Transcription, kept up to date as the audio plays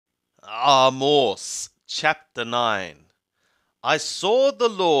Amos, chapter 9. I saw the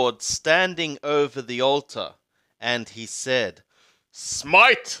Lord standing over the altar, and he said,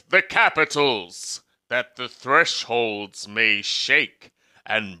 Smite the capitals, that the thresholds may shake,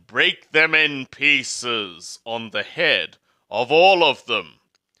 and break them in pieces on the head of all of them.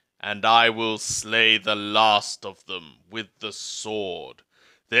 And I will slay the last of them with the sword.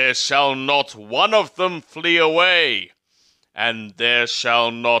 There shall not one of them flee away, and there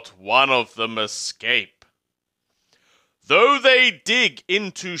shall not one of them escape. Though they dig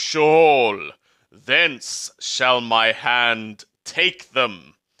into Sheol, thence shall my hand take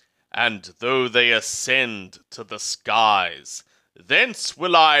them. And though they ascend to the skies, thence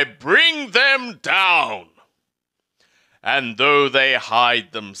will I bring them down. And though they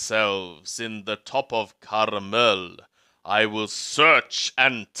hide themselves in the top of Carmel, I will search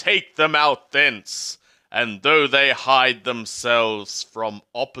and take them out thence. And though they hide themselves from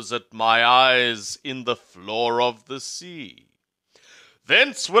opposite my eyes in the floor of the sea,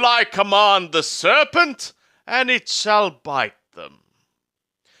 thence will I command the serpent, and it shall bite them.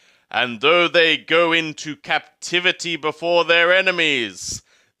 And though they go into captivity before their enemies,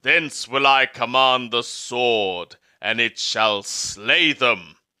 thence will I command the sword, and it shall slay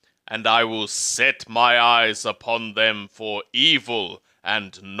them. And I will set my eyes upon them for evil,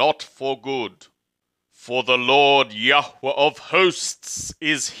 and not for good. For the Lord Yahweh of hosts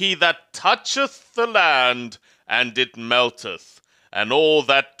is he that toucheth the land, and it melteth, and all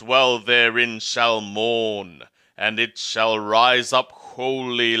that dwell therein shall mourn, and it shall rise up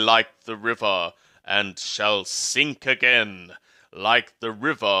wholly like the river, and shall sink again like the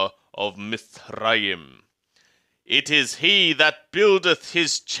river of Mithraim. It is he that buildeth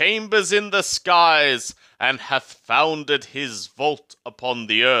his chambers in the skies, and hath founded his vault upon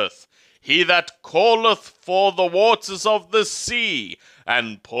the earth. He that calleth for the waters of the sea,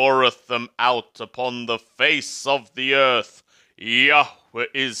 and poureth them out upon the face of the earth. Yahweh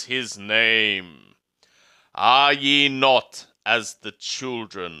is his name. Are ye not as the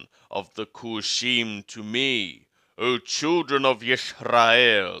children of the Cushim to me, O children of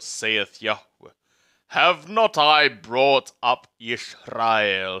Yisrael, saith Yahweh? Have not I brought up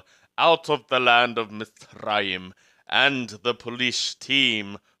Yisrael out of the land of Mithraim, and the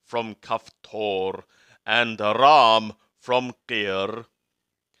Pelishtim from Kaftor, and Aram from Kir?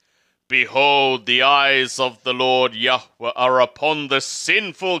 Behold, the eyes of the Lord Yahweh are upon the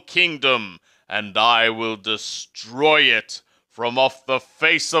sinful kingdom, and I will destroy it from off the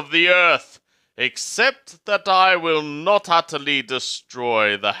face of the earth, except that I will not utterly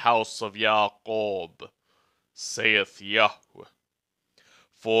destroy the house of Jacob, saith Yahweh.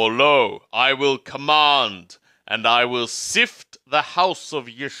 For lo, I will command, and I will sift the house of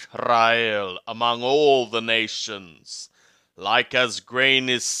Yisrael among all the nations, like as grain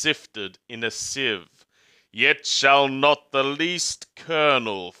is sifted in a sieve, yet shall not the least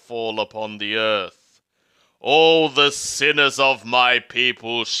kernel fall upon the earth. All the sinners of my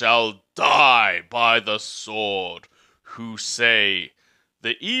people shall die by the sword, who say,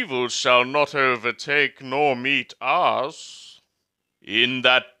 the evil shall not overtake nor meet us. In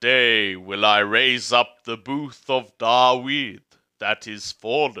that day will I raise up the booth of David that is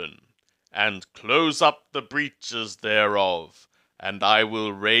fallen, and close up the breaches thereof, and I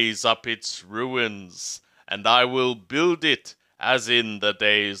will raise up its ruins, and I will build it as in the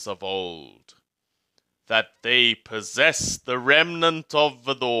days of old, that they possess the remnant of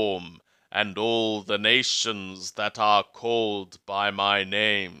Edom, and all the nations that are called by my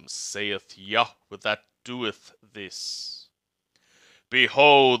name, saith Yahweh that doeth this.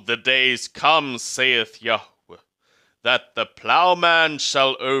 Behold, the days come, saith Yahweh, that the plowman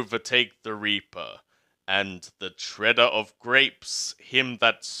shall overtake the reaper, and the treader of grapes him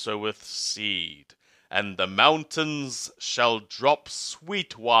that soweth seed, and the mountains shall drop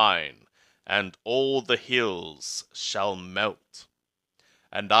sweet wine, and all the hills shall melt.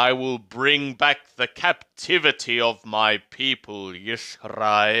 And I will bring back the captivity of my people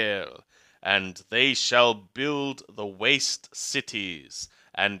Yisrael, and they shall build the waste cities,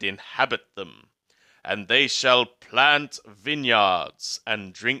 and inhabit them. And they shall plant vineyards,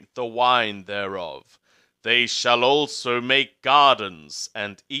 and drink the wine thereof. They shall also make gardens,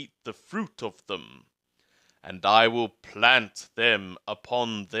 and eat the fruit of them. And I will plant them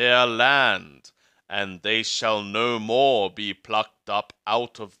upon their land, and they shall no more be plucked up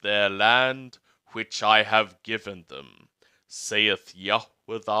out of their land, which I have given them, saith Yahweh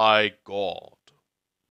thy God.